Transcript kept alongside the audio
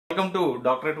Welcome to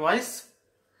Doctorate Voice.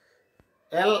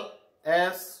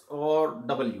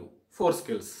 LSRW, 4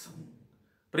 skills.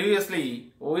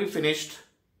 Previously, we finished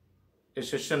a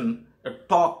session, a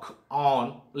talk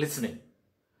on listening.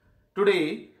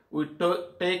 Today, we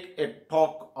take a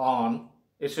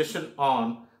session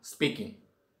on speaking.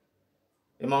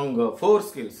 Among 4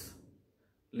 skills: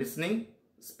 listening,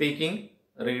 speaking,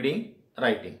 reading,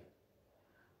 writing.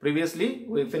 Previously,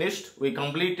 we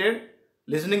completed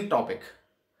listening topic.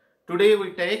 Today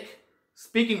we take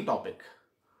speaking topic.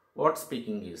 What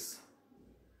speaking is?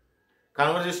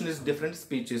 Conversation is different,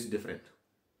 speech is different.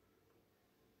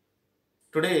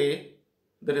 Today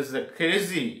there is a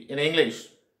crazy in English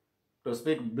to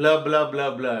speak blah blah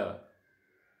blah blah.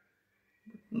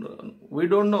 We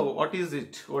don't know what is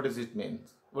it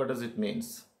means. What does it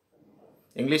means?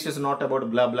 English is not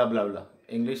about blah blah blah blah.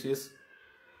 English is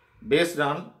based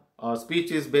on,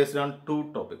 speech is based on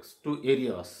 2 topics, 2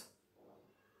 areas.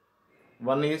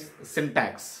 One is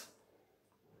syntax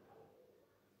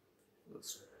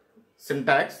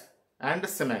and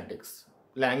semantics.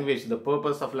 Language, the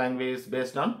purpose of language is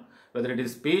based on whether it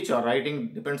is speech or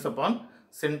writing, depends upon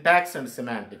syntax and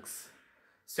semantics.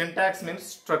 Syntax means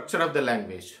structure of the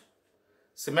language.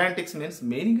 Semantics means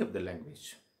meaning of the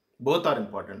language. Both are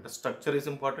important. Structure is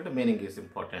important, meaning is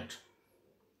important.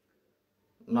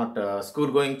 Not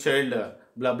school going child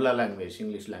blah blah language,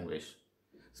 English language.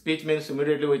 Speech means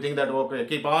immediately we think that okay,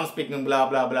 keep on speaking blah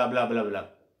blah blah blah blah blah.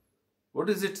 What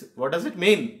is it? What does it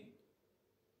mean?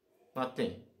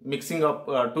 Nothing. Mixing up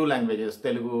 2 languages,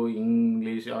 Telugu,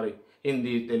 English, or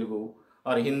Hindi, Telugu,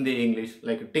 or Hindi, English,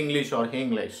 like Tinglish or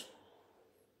Hinglish.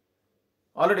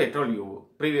 Already I told you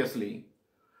previously,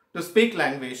 to speak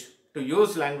language, to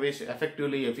use language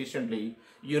effectively, efficiently,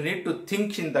 you need to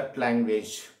think in that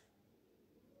language.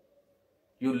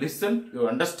 You listen, you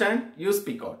understand, you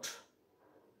speak out.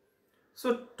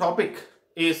 So topic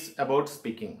is about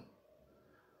speaking.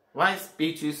 Why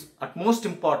speech is utmost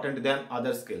important than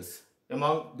other skills?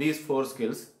 Among these 4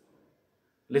 skills,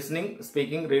 listening,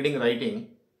 speaking, reading,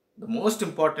 writing, the most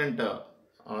important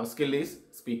skill is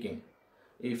speaking.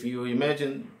 If you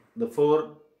imagine the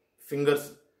 4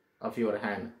 fingers of your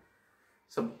hand,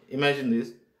 so imagine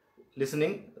this: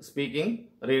 listening,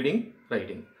 speaking, reading,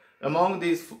 writing. Among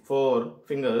these 4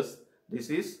 fingers,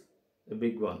 this is a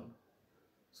big one.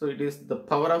 So it is the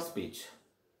power of speech.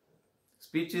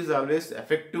 Speech is always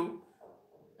effective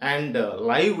and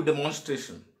live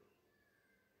demonstration.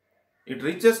 It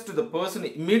reaches to the person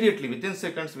immediately, within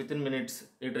seconds, within minutes.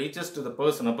 It reaches to the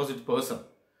person, opposite person.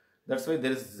 That's why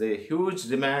there is a huge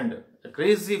demand,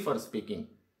 crazy for speaking.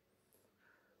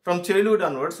 From childhood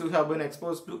onwards, we have been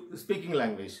exposed to speaking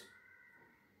language.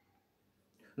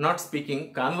 Not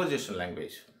speaking, conversation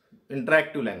language,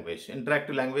 interactive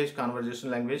language,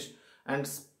 conversation language, and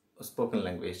spoken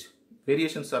language.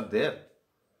 Variations are there.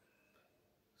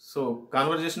 So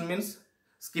conversation means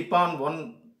skip on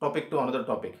one topic to another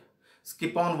topic,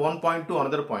 skip on one point to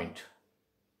another point,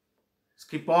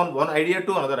 skip on one idea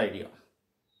to another idea.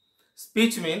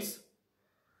 Speech means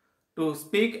to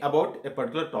speak about a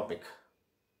particular topic,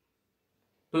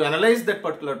 to analyze that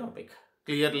particular topic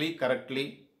clearly,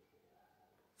 correctly,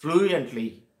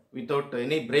 fluently, without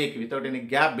any break, without any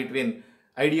gap between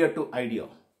idea to idea.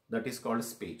 That is called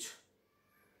speech.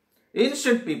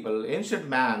 Ancient people, ancient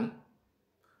man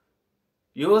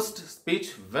used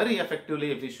speech very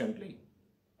effectively, efficiently.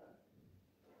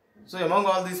 So among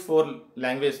all these 4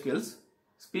 language skills,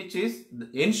 speech is the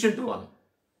ancient one.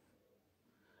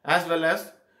 As well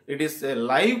as it is a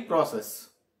live process.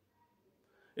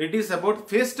 It is about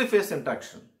face-to-face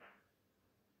interaction.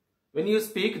 When you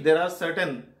speak, there are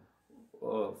certain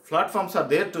platforms are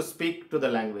there to speak to the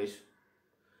language.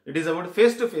 It is about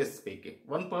face-to-face speaking.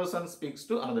 One person speaks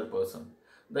to another person.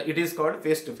 It is called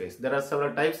face-to-face. There are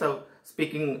several types of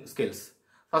speaking skills.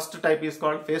 First type is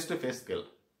called face-to-face skill.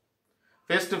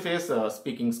 Face-to-face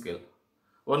speaking skill.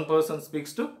 One person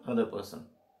speaks to another person.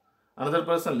 Another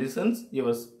person listens,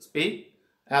 you speak,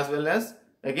 as well as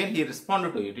again he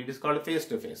responded to it. It is called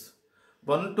face-to-face.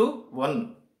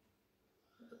 One-to-one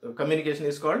communication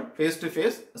is called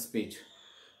face-to-face speech.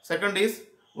 Second is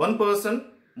one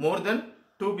person more than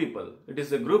 2 people. It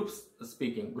is a group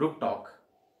speaking, group talk.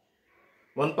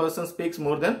 One person speaks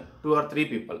more than 2 or 3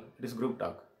 people. It is group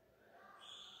talk.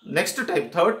 Next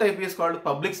type, third type is called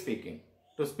public speaking.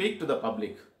 To speak to the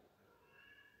public.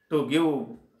 To give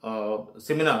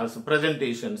seminars,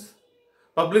 presentations,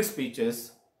 public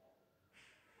speeches,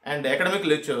 and academic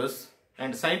lectures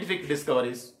and scientific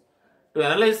discoveries. To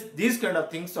analyze these kind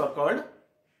of things are called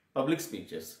public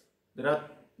speeches. There are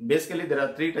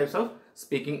 3 types of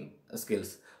speaking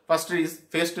skills. First is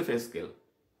face-to-face skill.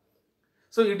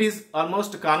 So it is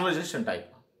almost conversation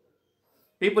type.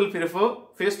 People prefer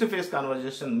face-to-face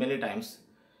conversation many times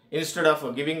instead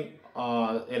of giving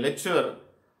a lecture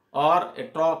or a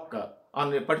talk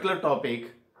on a particular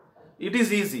topic. It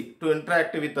is easy to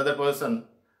interact with other person.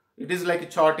 It is like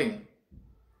chatting.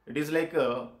 It is like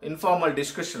informal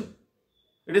discussion.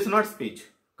 It is not speech.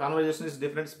 Conversation is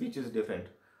different, speech is different.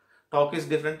 Talk is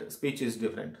different, speech is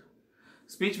different.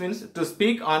 Speech means to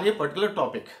speak on a particular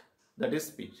topic. That is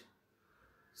speech.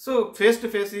 So face to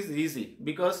face is easy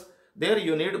because there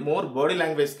you need more body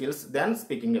language skills than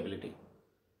speaking ability.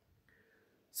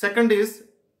 Second is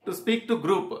to speak to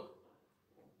group,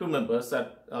 2 members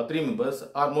or 3 members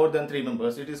or more than 3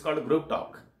 members. It is called group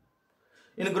talk.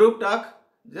 In group talk,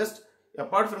 just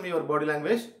apart from your body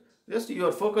language, just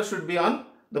your focus should be on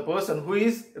the person who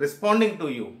is responding to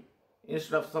you.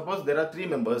 Instead of, suppose there are 3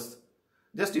 members,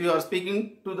 just you are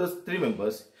speaking to those 3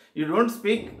 members. You don't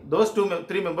speak those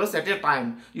 3 members at a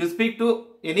time. You speak to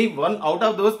any one out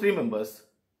of those 3 members.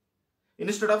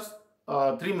 Instead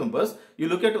of 3 members, you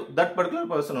look at that particular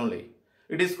person only.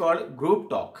 It is called group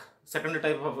talk. Second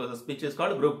type of speech is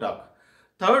called group talk.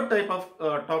 Third type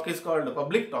of talk is called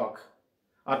public talk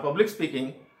or public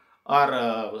speaking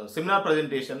or seminar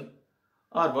presentation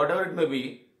or whatever it may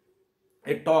be,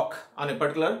 a talk on a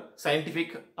particular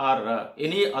scientific or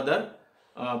any other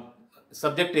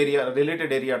subject area,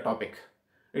 related area topic.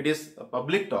 It is a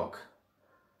public talk.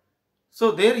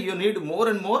 So there you need more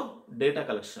and more data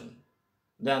collection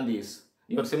than these.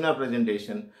 Your seminar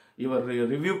presentation, your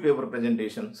review paper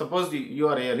presentation. Suppose you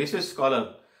are a research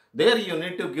scholar, there you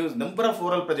need to give number of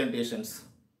oral presentations.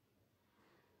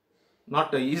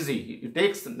 Not easy. It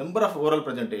takes number of oral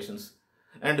presentations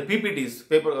and PPTs,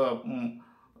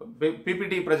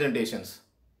 PPT presentations,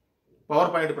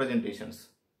 PowerPoint presentations.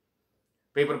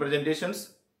 Paper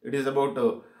presentations, it is about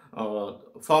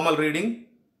formal reading,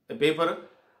 a paper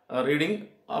reading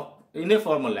in a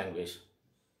formal language.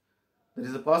 There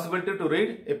is a possibility to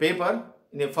read a paper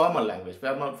in a formal language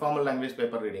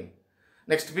paper reading.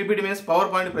 Next, PPT means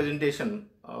PowerPoint presentation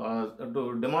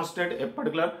to demonstrate a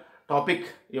particular topic,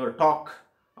 your talk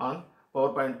on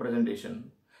PowerPoint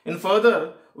presentation. In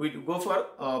further, we go for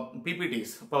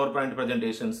PPTs, PowerPoint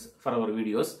presentations for our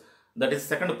videos. That is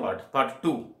second part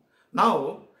 2.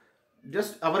 Now,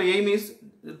 just our aim is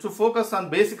to focus on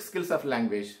basic skills of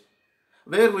language.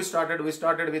 Where we started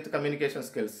with communication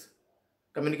skills.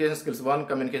 Communication skills 1,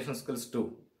 communication skills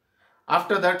 2.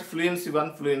 After that, fluency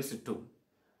 1, fluency 2.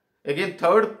 Again,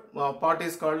 third part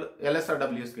is called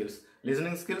LSRW skills.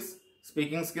 Listening skills,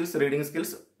 speaking skills, reading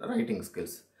skills, writing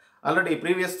skills. Already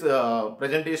previous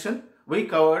presentation, we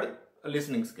covered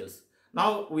listening skills.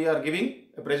 Now, we are giving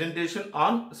a presentation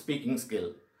on speaking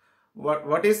skill.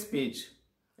 What is speech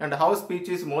and how speech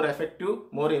is more effective,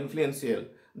 more influential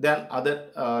than other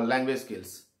language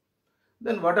skills.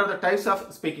 Then what are the types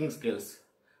of speaking skills?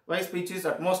 Why speech is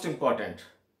utmost important?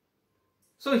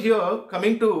 So here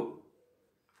coming to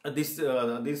these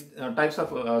types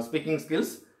of speaking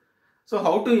skills. So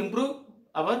how to improve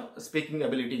our speaking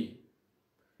ability?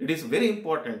 It is very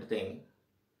important thing.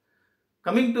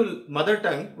 Coming to mother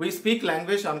tongue, we speak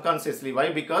language unconsciously.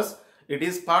 Why? Because it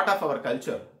is part of our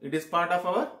culture. It is part of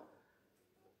our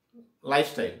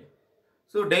lifestyle.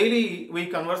 So daily we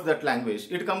converse that language.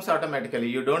 It comes automatically.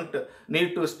 You don't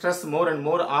need to stress more and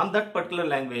more on that particular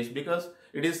language because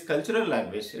it is cultural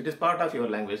language. It is part of your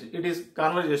language. It is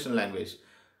conversation language.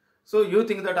 So you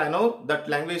think that I know that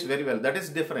language very well. That is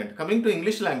different. Coming to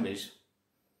English language.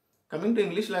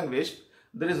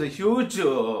 There is a huge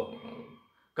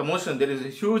commotion. There is a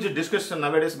huge discussion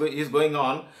nowadays is going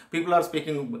on. People are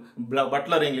speaking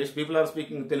Butler English. People are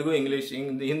speaking Telugu English,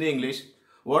 Hindi English.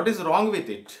 What is wrong with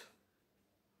it?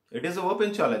 It is an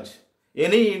open challenge.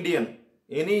 Any Indian,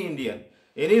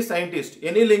 any scientist,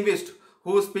 any linguist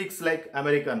who speaks like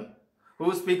American,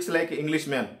 who speaks like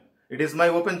Englishman, it is my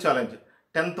open challenge.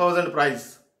 10,000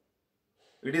 prize.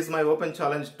 It is my open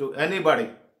challenge to anybody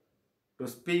to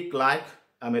speak like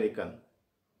American.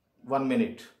 1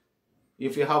 minute.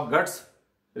 If you have guts,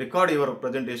 record your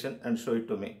presentation and show it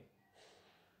to me.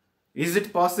 Is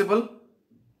it possible?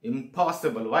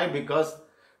 Impossible. Why? Because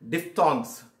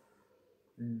diphthongs,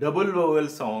 double vowel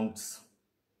sounds.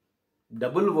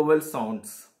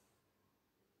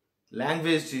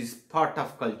 Language is part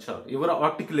of culture. Your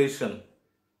articulation.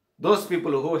 Those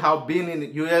people who have been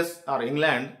in US or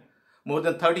England more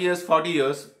than 30 years, 40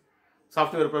 years,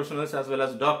 software professionals as well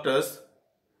as doctors,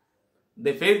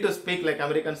 they fail to speak like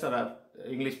Americans or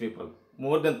English people.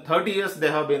 More than 30 years they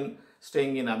have been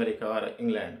staying in America or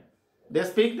England. They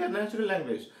speak their natural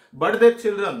language. But their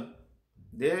children,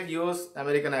 they use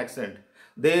American accent.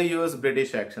 They use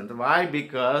British accent. Why?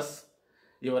 Because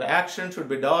Your action should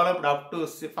be developed up to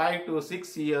 5 to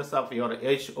 6 years of your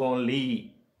age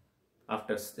only.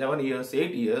 After 7 years,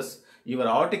 8 years, your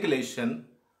articulation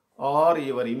or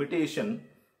your imitation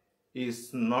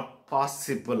is not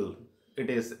possible.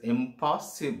 It is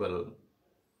impossible.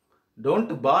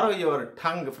 Don't borrow your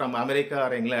tongue from America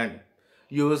or England.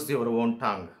 Use your own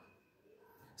tongue.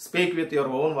 Speak with your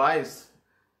own voice.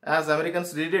 As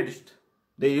Americans did it,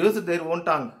 they used their own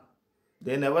tongue.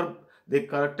 They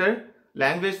corrected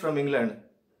language from England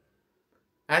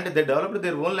and they developed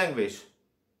their own language.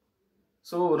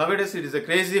 So nowadays it is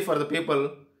crazy for the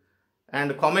people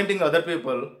and commenting other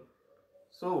people.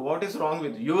 So what is wrong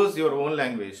with use your own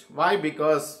language? Why?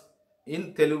 Because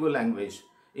in Telugu language,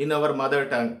 in our mother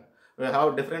tongue, we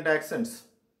have different accents.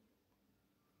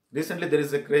 Recently there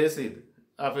is a craze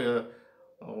of a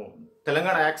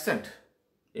Telangana accent.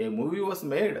 A movie was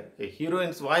made, a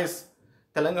heroine's voice,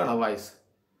 Telangana voice.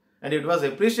 And it was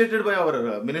appreciated by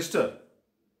our minister,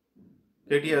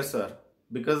 KTR sir,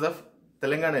 because of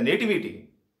Telangana nativity.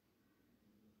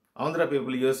 Andhra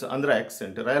people use Andhra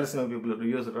accent, Rayalaseema people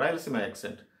use Rayalaseema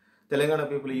accent, Telangana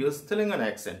people use Telangana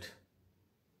accent.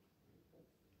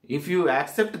 If you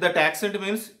accept that accent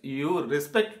means you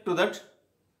respect to that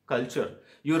culture,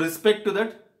 you respect to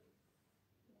that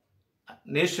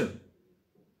nation.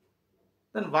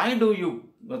 Then why do you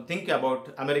think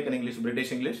about American English,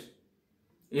 British English?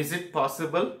 Is it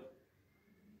possible?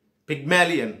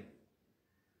 Pygmalion.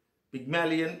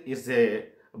 Pygmalion is a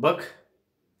book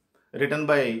written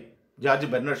by George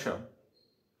Bernard Shaw.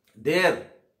 There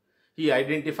he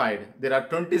identified there are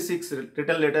 26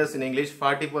 written letters in English,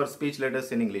 44 speech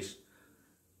letters in English.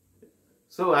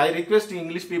 So I request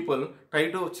English people,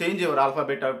 try to change your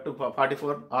alphabet up to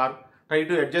 44 or try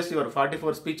to adjust your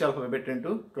 44 speech alphabet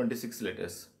into 26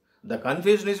 letters. The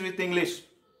confusion is with English.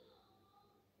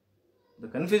 The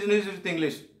confusion is with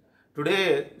English.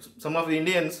 Today, some of the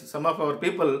Indians, some of our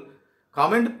people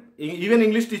comment, even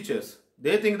English teachers,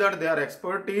 they think that they are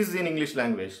expertise in English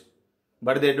language,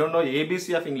 but they don't know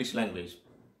ABC of English language.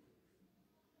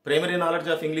 Primary knowledge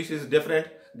of English is different.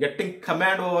 Getting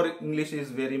command over English is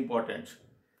very important.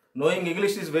 Knowing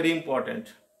English is very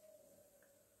important.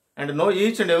 And know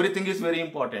each and everything is very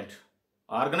important.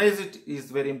 Organize it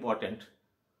is very important.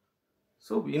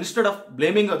 So instead of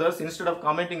blaming others, instead of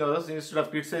commenting others, instead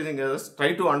of criticizing others,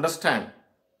 try to understand.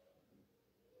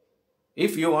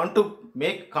 If you want to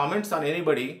make comments on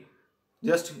anybody,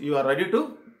 just you are ready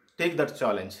to take that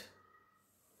challenge.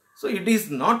 So it is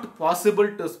not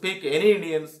possible to speak any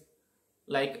Indians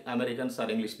like Americans or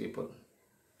English people.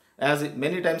 As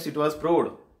many times it was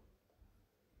proved.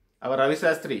 Our Ravi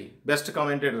Shastri, best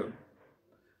commentator.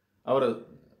 Our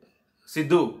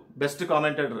Sidhu, best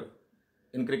commentator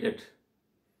in cricket.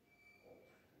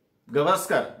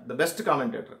 Gavaskar, the best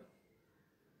commentator.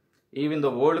 Even the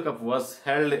World Cup was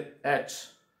held at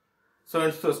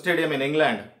so-and-so stadium in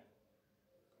England.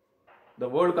 The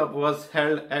World Cup was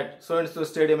held at so-and-so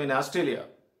stadium in Australia.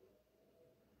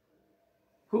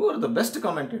 Who are the best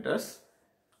commentators?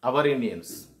 Our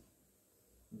Indians.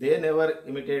 They never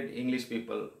imitate English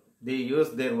people. They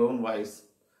use their own voice,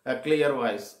 a clear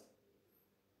voice.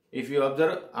 If you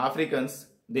observe Africans,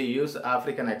 they use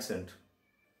African accent.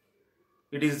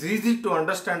 It is easy to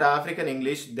understand African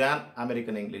English than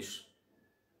American English.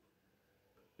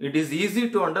 It is easy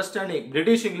to understand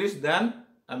British English than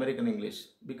American English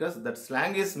because that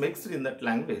slang is mixed in that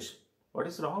language. What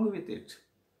is wrong with it?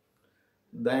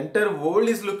 The entire world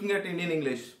is looking at Indian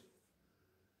English.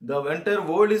 The entire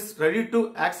world is ready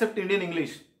to accept Indian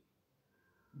English.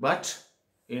 But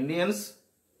Indians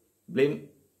blame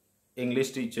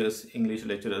English teachers, English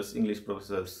lecturers, English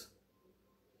professors.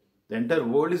 The entire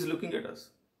world is looking at us.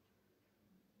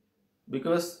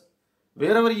 Because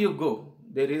wherever you go,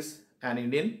 there is an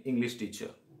Indian English teacher.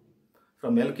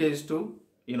 From LKG to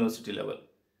university level.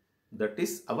 That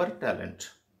is our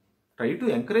talent. Try to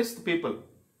encourage the people.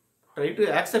 Try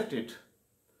to accept it.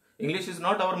 English is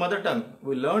not our mother tongue.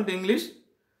 We learned English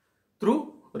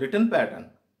through written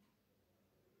pattern.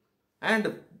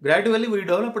 And gradually we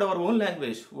developed our own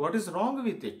language. What is wrong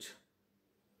with it?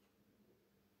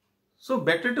 So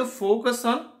better to focus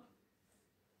on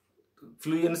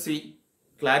fluency,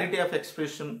 clarity of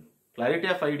expression, clarity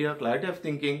of idea, clarity of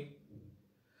thinking.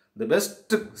 The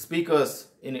best speakers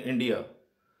in India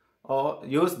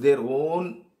use their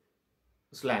own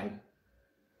slang.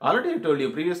 Already I told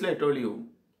you, previously I told you,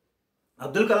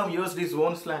 Abdul Kalam used his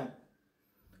own slang.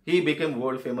 He became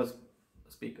world famous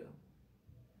speaker.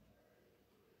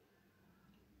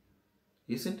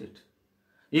 Isn't it?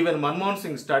 Even Manmohan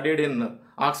Singh studied in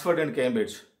Oxford and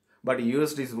Cambridge, but he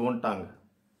used his own tongue.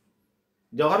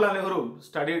 Jawaharlal Nehru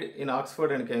studied in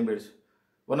Oxford and Cambridge,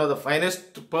 one of the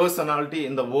finest personality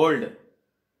in the world.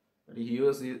 He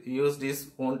used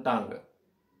his own tongue.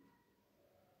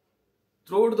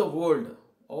 Throughout the world,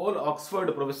 all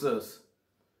Oxford professors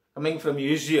coming from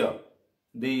Asia,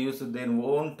 they use their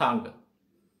own tongue.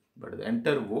 But the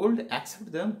entire world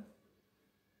accept them.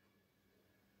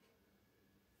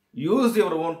 Use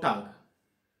your own tongue.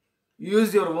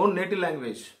 Use your own native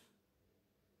language.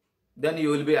 Then you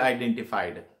will be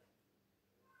identified.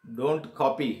 Don't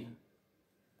copy.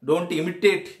 Don't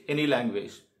imitate any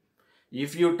language.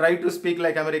 If you try to speak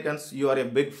like Americans, you are a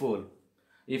big fool.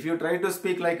 If you try to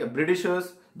speak like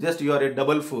Britishers, just you are a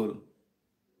double fool.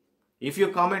 If you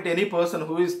comment any person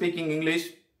who is speaking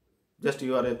English, just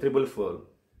you are a triple fool.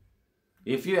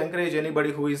 If you encourage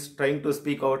anybody who is trying to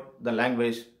speak out the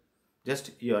language,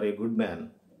 just you are a good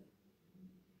man.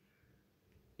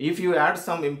 If you add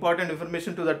some important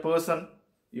information to that person,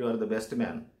 you are the best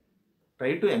man.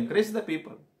 Try to encourage the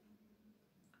people.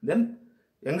 Then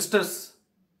youngsters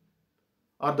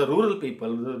or the rural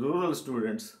people, the rural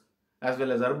students as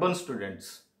well as urban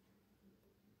students,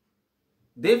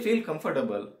 they feel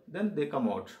comfortable, then they come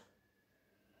out.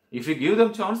 If you give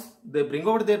them chance, they bring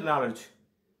out their knowledge.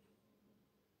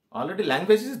 Already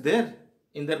language is there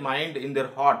in their mind, in their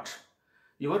heart.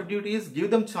 Your duty is give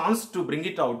them chance to bring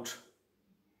it out.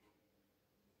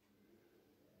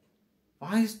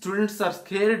 Why students are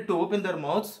scared to open their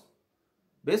mouths?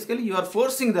 Basically, you are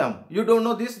forcing them. You don't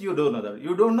know this, you don't know that.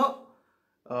 You don't know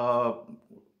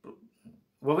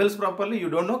vowels properly, you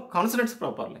don't know consonants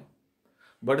properly.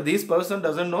 But this person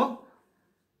doesn't know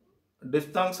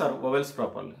diphthongs or vowels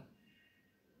properly.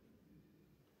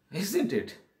 Isn't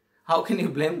it? How can you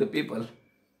blame the people?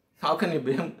 How can you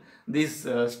blame these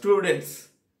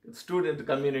student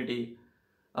community?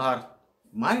 Or,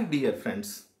 my dear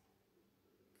friends,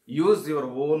 use your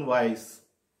own voice,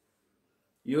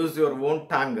 use your own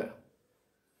tongue,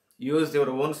 use your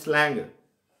own slang,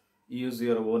 use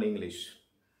your own English.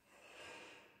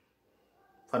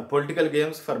 For political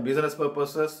games, for business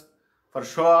purposes, for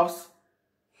show-offs,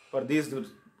 for these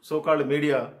so-called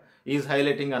media is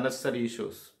highlighting unnecessary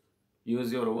issues.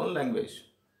 Use your own language.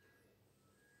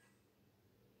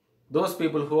 Those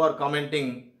people who are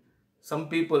commenting some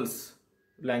people's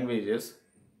languages,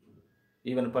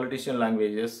 even politician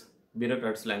languages,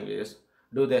 bureaucrats' languages,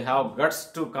 do they have guts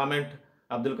to comment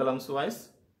Abdul Kalam's voice?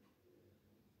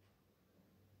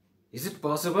 Is it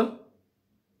possible?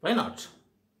 Why not?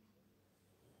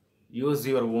 Use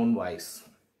your own voice.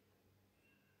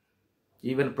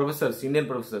 Even professors, Indian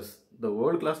professors, the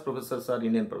world-class professors are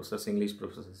Indian professors, English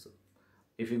professors.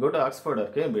 If you go to Oxford or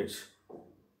Cambridge,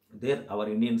 there our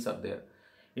Indians are there.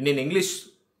 Indian English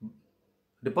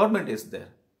department is there.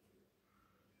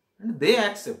 And they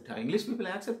accept, English people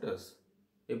accept us,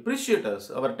 appreciate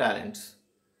us, our talents.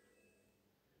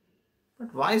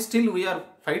 But why still we are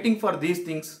fighting for these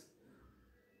things?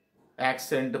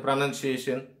 Accent,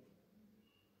 pronunciation.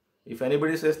 If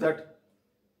anybody says that,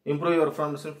 improve your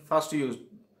pronunciation, first you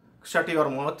shut your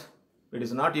mouth. It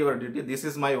is not your duty. This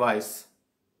is my voice.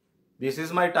 This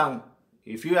is my tongue.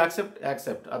 If you accept,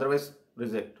 accept. Otherwise,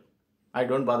 reject. I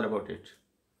don't bother about it.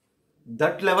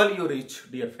 That level you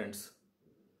reach, dear friends.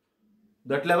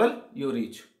 That level you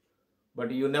reach. But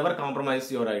you never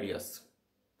compromise your ideas.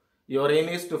 Your aim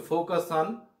is to focus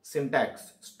on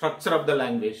syntax, structure of the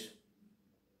language.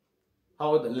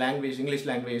 How the language, English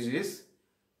language is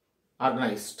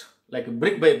organized, like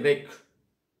brick by brick.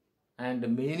 And the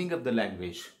meaning of the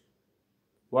language.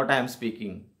 What I am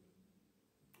speaking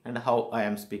and how I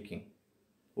am speaking.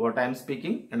 What I am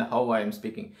speaking and how I am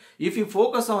speaking. If you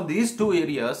focus on these two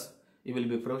areas, you will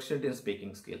be proficient in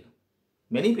speaking skill.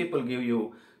 Many people give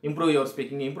you improve your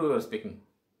speaking, improve your speaking.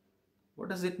 What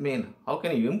does it mean? How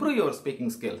can you improve your speaking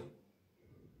skill?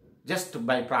 Just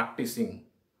by practicing,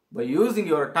 by using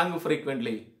your tongue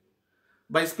frequently,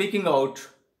 by speaking out,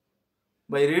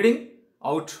 by reading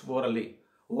out orally.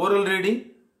 Oral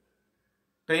reading,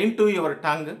 trained to your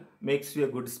tongue, makes you a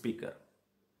good speaker.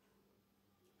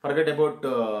 Forget about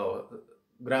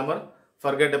grammar,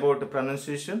 forget about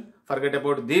pronunciation, forget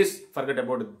about this, forget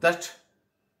about that.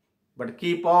 But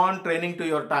keep on training to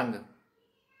your tongue.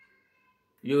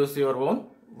 Use your own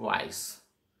voice.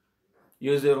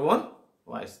 Use your own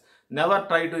voice. Never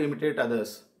try to imitate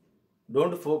others.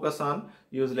 Don't focus on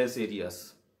useless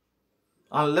areas.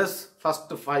 Unless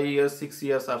first 5 years, 6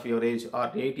 years of your age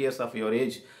or 8 years of your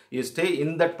age, you stay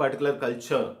in that particular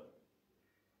culture.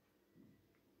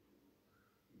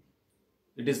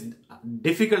 It is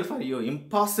difficult for you,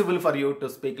 impossible for you to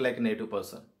speak like a native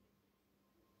person.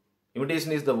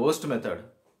 Imitation is the worst method.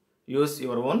 Use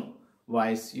your own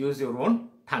voice, use your own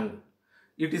tongue.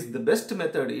 it is the best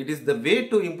method. It is the way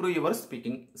to improve your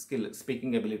speaking skill,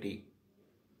 speaking ability.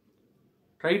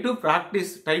 Try to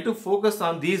practice, try to focus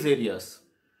on these areas.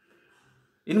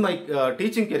 In my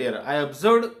teaching career, I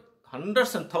observed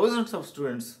hundreds and thousands of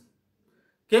students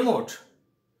came out.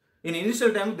 In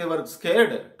initial time, they were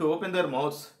scared to open their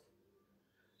mouths.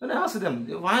 Then I asked them,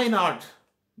 why not?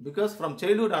 Because from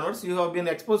childhood onwards, you have been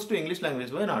exposed to English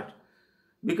language. Why not?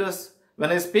 Because when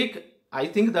I speak, I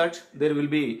think that there will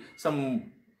be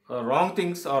some wrong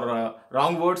things or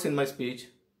wrong words in my speech.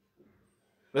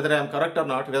 Whether I am correct or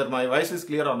not, whether my voice is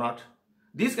clear or not.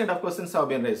 These kind of questions have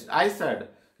been raised. I said,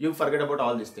 you forget about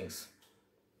all these things.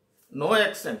 No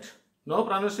accent, no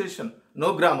pronunciation,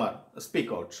 no grammar.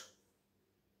 Speak out.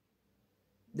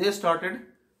 They started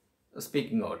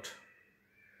speaking out.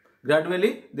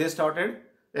 Gradually, they started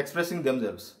expressing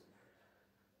themselves.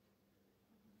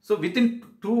 So within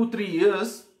 2-3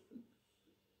 years,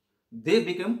 they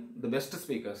became the best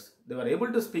speakers. They were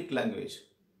able to speak language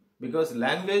because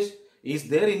language is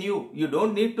there in you. You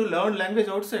don't need to learn language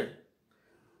outside.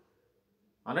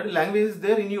 Already language is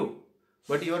there in you.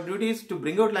 But your duty is to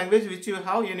bring out language which you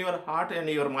have in your heart and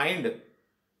your mind.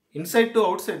 Inside to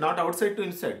outside, not outside to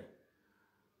inside.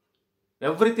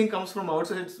 Everything comes from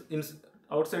outside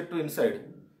to inside.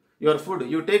 Your food,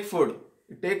 you take food.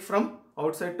 You take from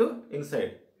outside to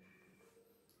inside.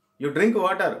 You drink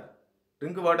water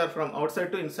from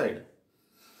outside to inside.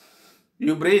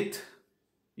 You breathe.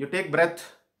 You take breath.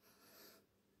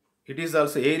 It is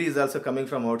also, air is also coming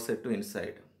from outside to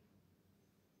inside.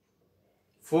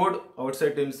 Food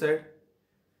outside to inside.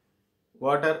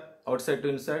 Water outside to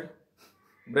inside.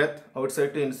 Breath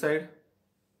outside to inside.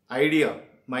 Idea,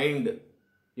 mind,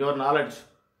 your knowledge,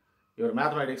 your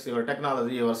mathematics, your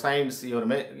technology, your science, your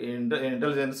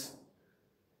intelligence.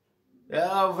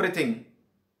 Everything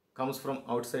comes from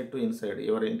outside to inside.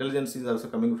 Your intelligence is also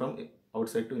coming from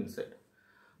outside to inside.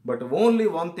 But only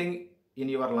one thing in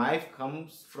your life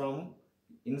comes from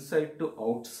inside to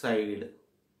outside.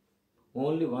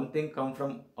 Only one thing comes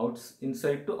from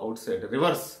inside to outside.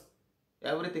 Reverse.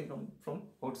 Everything comes from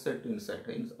outside to inside.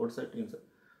 Outside to inside.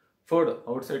 Food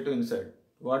outside to inside.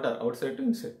 Water outside to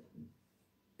inside.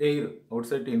 Air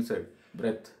outside to inside.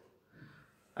 Breath.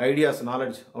 Ideas,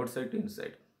 knowledge outside to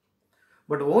inside.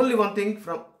 But only one thing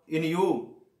from in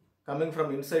you coming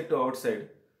from inside to outside,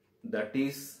 that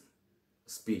is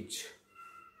speech.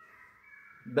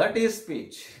 That is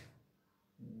speech.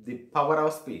 The power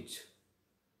of speech.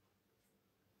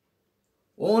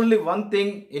 Only one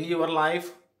thing in your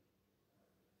life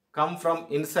come from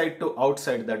inside to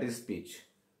outside, that is speech.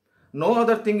 No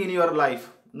other thing in your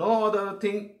life, no other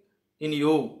thing in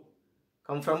you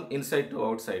come from inside to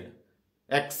outside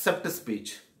except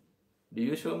speech. Do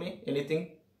you show me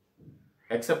anything?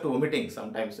 Except vomiting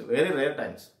sometimes, very rare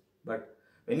times. But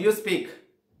when you speak,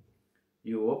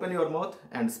 you open your mouth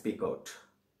and speak out.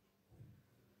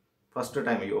 First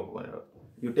time you open it up.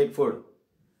 You take food,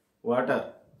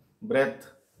 water, breath,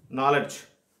 knowledge,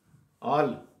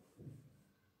 all.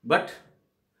 But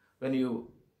when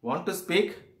you want to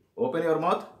speak, open your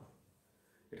mouth,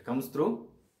 it comes through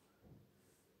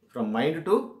from mind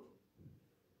to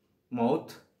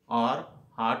mouth or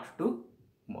heart to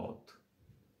mouth.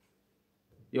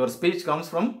 Your speech comes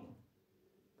from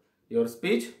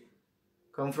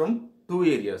two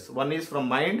areas. One is from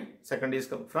mind, second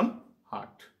is from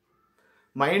heart.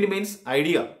 Mind means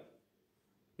idea.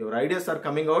 Your ideas are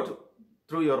coming out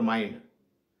through your mind.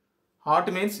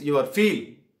 Heart means your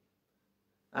feel.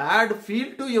 Add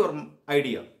feel to your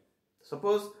idea.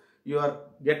 Suppose you are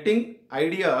getting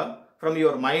idea from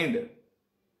your mind.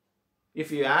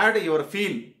 If you add your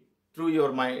feel through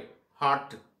your mind,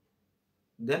 heart,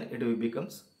 then it will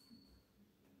becomes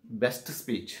best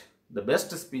speech. The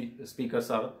best speakers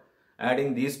are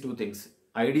adding these two things.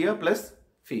 Idea plus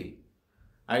feel.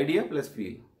 Idea plus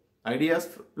feel. Ideas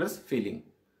plus feeling.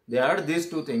 They add these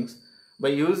two things. By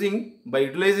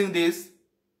utilizing this,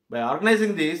 by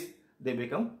organizing this, they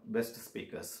become best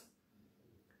speakers.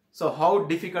 So how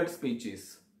difficult speech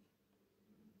is?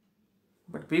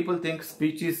 But people think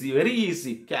speech is very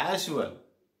easy, casual.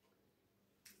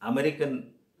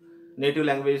 American native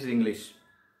language is English.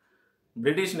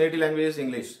 British native language is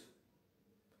English.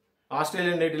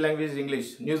 Australian native language is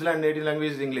English. New Zealand native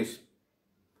language is English.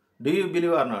 Do you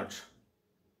believe or not?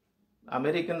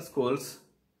 American schools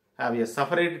have a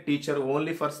separate teacher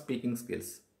only for speaking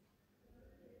skills,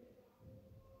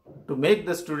 to make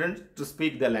the student to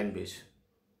speak the language.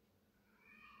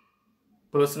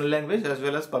 Personal language as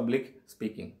well as public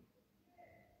speaking.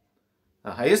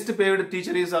 The highest paid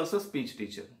teacher is also speech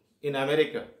teacher. In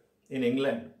America, in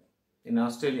England, in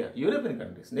Australia, European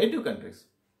countries, native countries.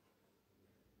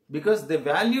 because they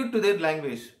value to their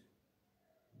language.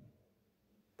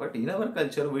 But in our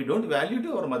culture, we don't value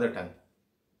to our mother tongue.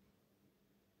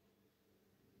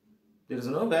 There is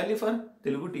no value for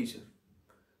Telugu teacher.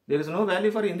 There is no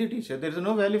value for Hindi teacher. There is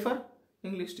no value for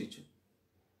English teacher.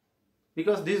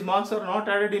 Because these marks are not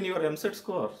added in your MSET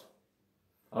scores.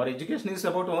 Our education is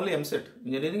about only MSET,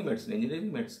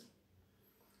 engineering medicine.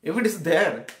 If it is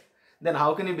there, then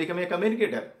how can you become a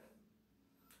communicator?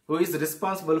 Who is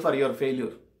responsible for your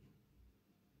failure?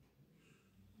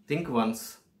 Think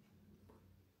once.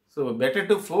 So better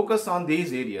to focus on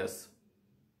these areas.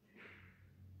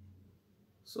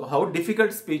 So how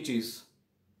difficult speech is,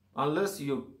 unless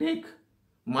you take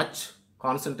much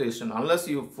concentration, unless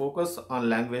you focus on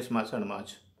language much and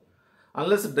much,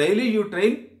 unless daily you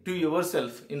train to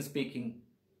yourself in speaking,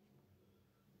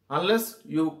 unless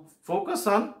you focus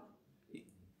on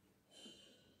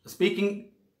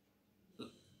speaking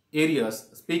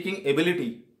areas, speaking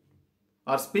ability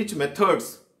or speech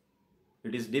methods,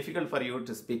 it is difficult for you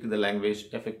to speak the language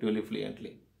effectively,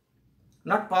 fluently.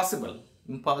 Not possible,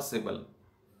 impossible.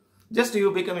 Just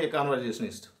you become a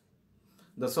conversationist.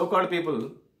 The so-called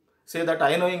people say that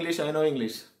I know English.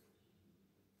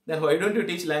 Then why don't you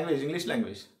teach language, English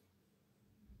language?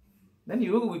 Then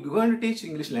you go and teach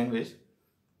English language.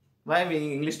 Why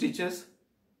we English teachers?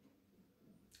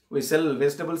 We sell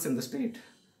vegetables in the street,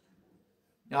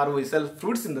 or we sell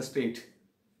fruits in the street.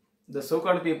 The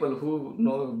so-called people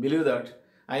who believe that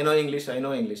I know English.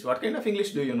 What kind of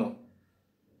English do you know?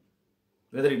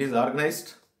 Whether it is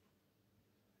organized,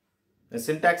 the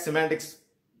syntax, semantics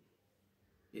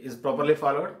is properly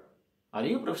followed. Are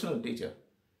you a professional teacher?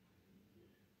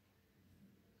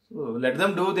 So let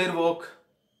them do their work,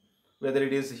 whether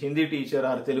it is Hindi teacher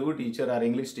or Telugu teacher or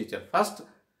English teacher. First,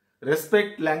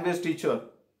 respect language teacher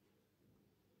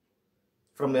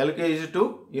from LKG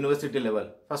to university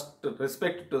level. First,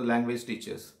 respect to language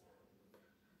teachers.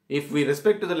 If we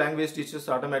respect to the language teachers,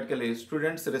 automatically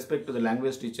students respect to the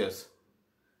language teachers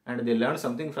and they learn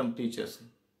something from teachers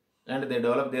and they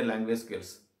develop their language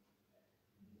skills.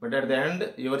 But at the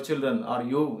end, your children or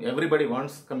you, everybody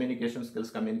wants communication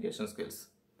skills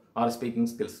or speaking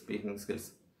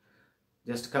skills.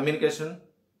 Just communication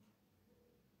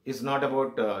is not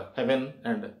about heaven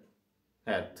and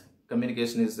earth.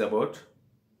 Communication is about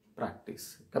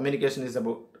practice. Communication is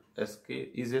about a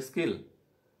skill.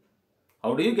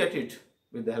 How do you get it?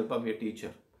 With the help of a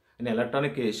teacher. In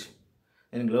electronic age,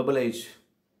 in global age,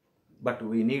 but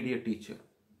we need a teacher.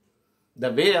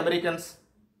 The way Americans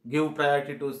give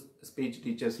priority to speech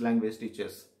teachers, language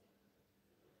teachers.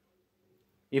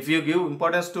 If you give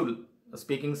importance to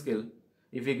speaking skill,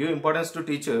 if you give importance to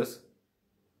teachers,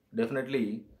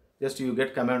 definitely just you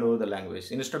get command over the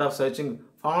language. Instead of searching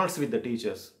faults with the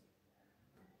teachers,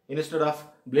 instead of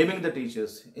blaming the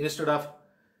teachers, instead of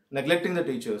neglecting the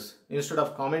teachers, instead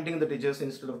of commenting the teachers,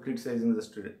 instead of criticizing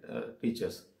the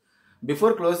teachers.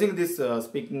 Before closing this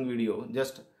speaking video,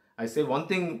 just I say one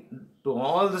thing to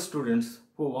all the students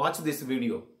who watch this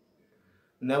video.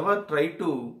 Never try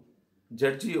to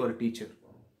judge your teacher.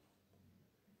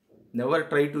 Never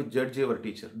try to judge your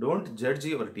teacher. Don't judge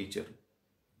your teacher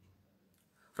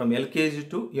from LKG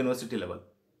to university level.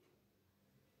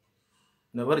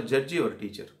 Never judge your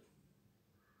teacher.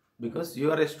 Because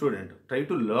you are a student, try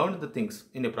to learn the things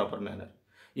in a proper manner.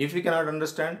 If you cannot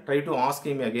understand, try to ask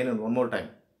him again and one more time.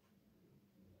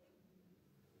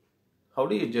 How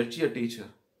do you judge your teacher?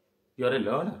 You are a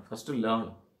learner, first to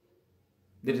learn.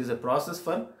 There is a process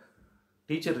for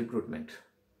teacher recruitment.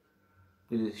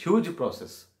 There is a huge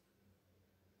process.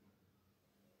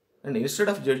 And instead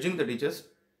of judging the teachers,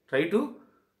 try to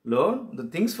learn the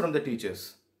things from the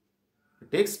teachers.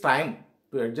 It takes time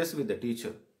to adjust with the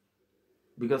teacher.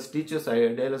 Because teachers'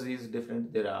 ideology is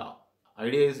different, their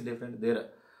idea is different, their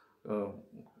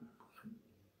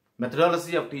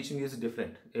methodology of teaching is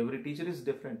different. Every teacher is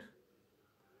different.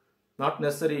 Not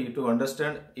necessary to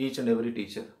understand each and every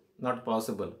teacher. Not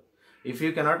possible. If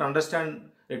you cannot understand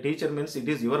a teacher, means it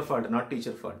is your fault, not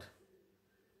teacher fault.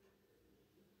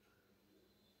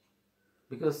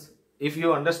 Because if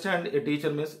you understand a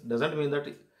teacher, means doesn't mean that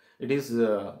it is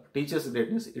teacher's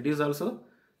greatness. It is also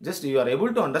just you are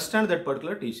able to understand that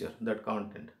particular teacher, that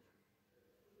content.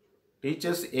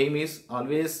 Teacher's aim is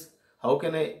always, how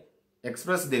can I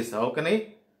express this? How can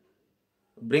I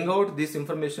bring out this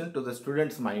information to the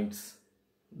students' minds?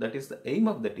 That is the aim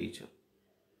of the teacher.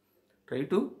 Try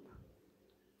to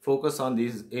focus on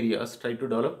these areas, try to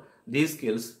develop these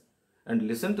skills and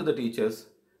listen to the teachers,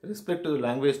 respect to the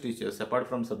language teachers apart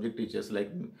from subject teachers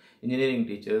like engineering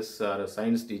teachers or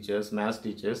science teachers, maths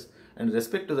teachers, and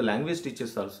respect to the language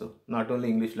teachers also, not only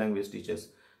English language teachers.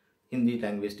 Hindi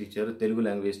language teacher, Telugu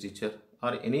language teacher,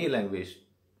 or any language,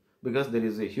 because there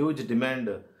is a huge demand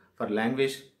for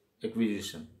language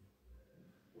acquisition.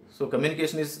 So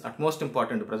communication is utmost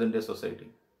important in present day society.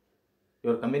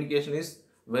 Your communication is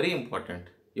very important.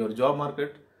 Your job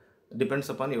market depends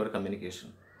upon your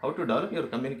communication. How to develop your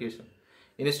communication?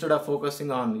 Instead of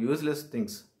focusing on useless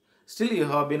things, still you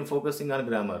have been focusing on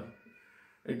grammar.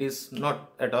 It is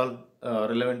not at all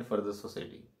relevant for the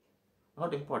society.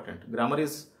 Not important. Grammar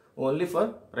is only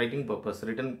for writing purpose,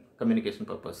 written communication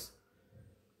purpose.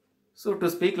 So to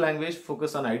speak language,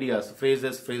 focus on ideas,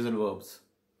 phrases, phrasal verbs.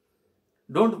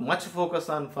 Don't much focus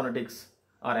on phonetics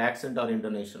or accent or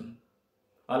intonation.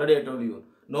 Already I told you,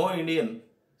 no Indian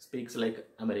speaks like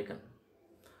American.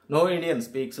 No Indian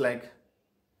speaks like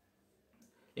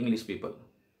English people.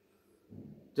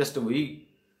 Just we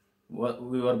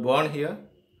were born here,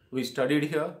 we studied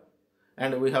here,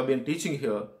 and we have been teaching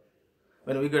here.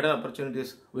 When we get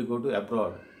opportunities, we go to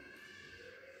abroad.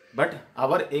 But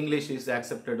our English is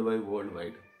accepted by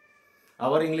worldwide.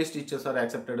 Our English teachers are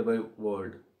accepted by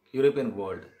world, European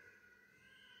world.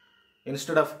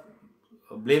 Instead of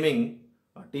blaming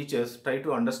teachers, try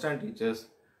to understand teachers,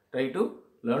 try to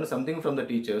learn something from the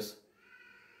teachers,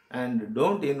 and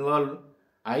don't involve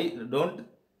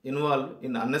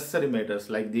in unnecessary matters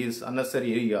like these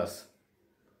unnecessary areas.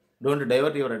 Don't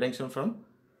divert your attention from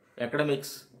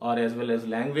academics or as well as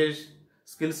language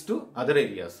skills to other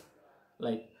areas.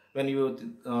 Like when you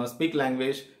speak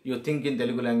language, you think in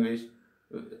Telugu language.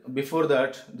 Before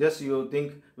that, just you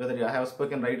think whether I have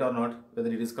spoken right or not,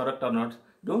 whether it is correct or not.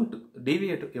 Don't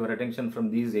deviate your attention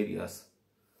from these areas.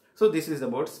 So this is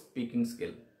about speaking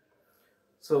skill.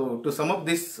 So to sum up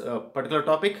this particular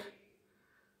topic,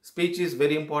 speech is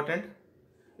very important.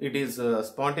 It is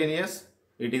spontaneous.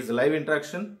 It is live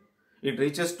interaction. It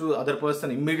reaches to other person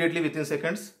immediately within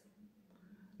seconds.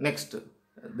 Next,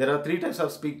 there are three types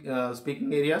of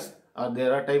speaking areas.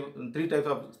 There are three types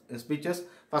of speeches.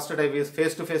 First type is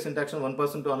face-to-face interaction, one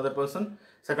person to another person.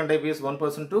 Second type is one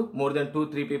person to more than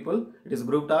 2-3 people. It is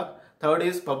group talk. Third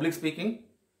is public speaking,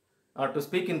 or to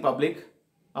speak in public,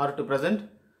 or to present,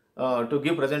 to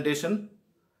give presentation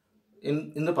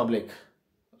in the public,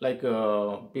 like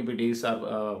PPTs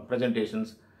or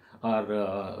presentations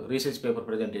or research paper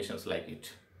presentations like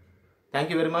it. Thank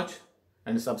you very much,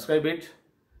 and subscribe it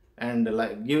and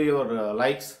give your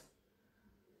likes.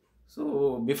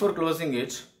 So before closing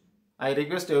it, I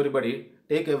request everybody,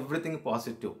 take everything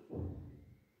positive.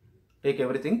 Take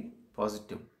everything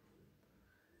positive.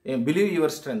 And believe your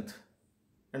strength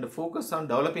and focus on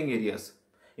developing areas.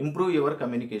 Improve your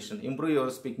communication, improve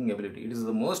your speaking ability. It is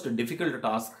the most difficult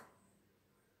task.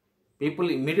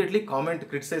 People immediately comment,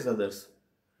 criticize others.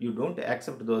 You don't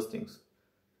accept those things.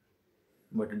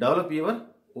 But develop your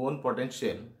own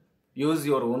potential. Use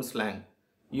your own slang.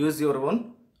 Use your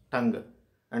own tongue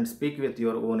and speak with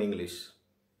your own English.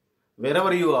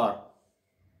 Wherever you are,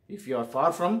 if you are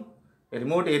far from a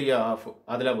remote area of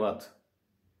Adilabad,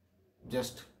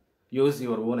 just use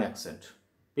your own accent.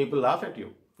 People laugh at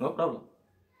you, no problem.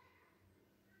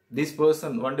 This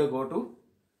person one day go to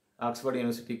Oxford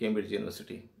University, Cambridge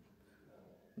University.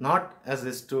 Not as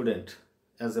a student,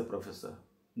 as a professor.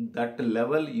 That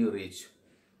level you reach,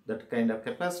 that kind of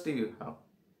capacity you have.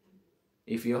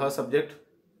 If you have subject,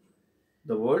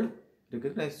 the world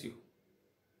recognizes you.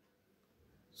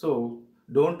 So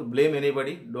don't blame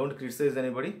anybody, don't criticize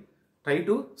anybody. Try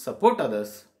to support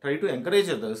others, try to encourage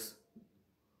others.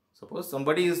 Suppose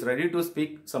somebody is ready to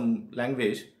speak some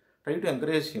language, try to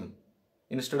encourage him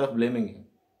instead of blaming him.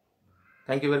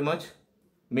 Thank you very much.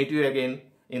 Meet you again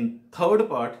in third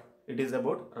part. It is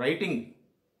about writing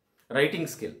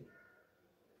skill.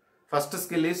 First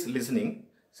skill is listening,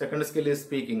 second skill is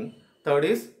speaking, third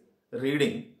is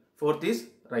reading, fourth is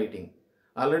writing.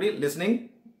 Already listening,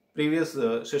 previous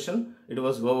session, it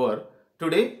was over.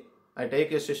 Today, I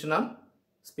take a session on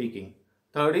speaking.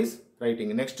 Third is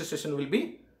writing. Next session will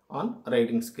be on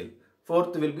writing skill.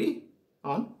 Fourth will be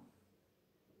on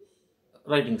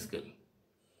writing skill.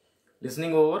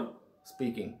 Listening over,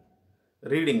 speaking.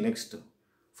 Reading next.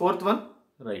 Fourth one,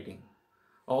 writing.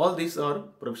 All these are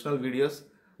professional videos,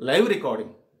 live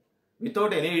recording.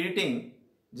 Without any editing,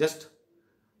 just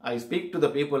I speak to the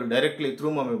people directly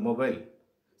through my mobile.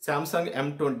 Samsung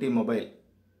M20 mobile.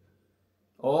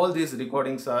 All these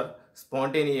recordings are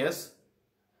spontaneous.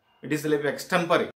 It is like extempore.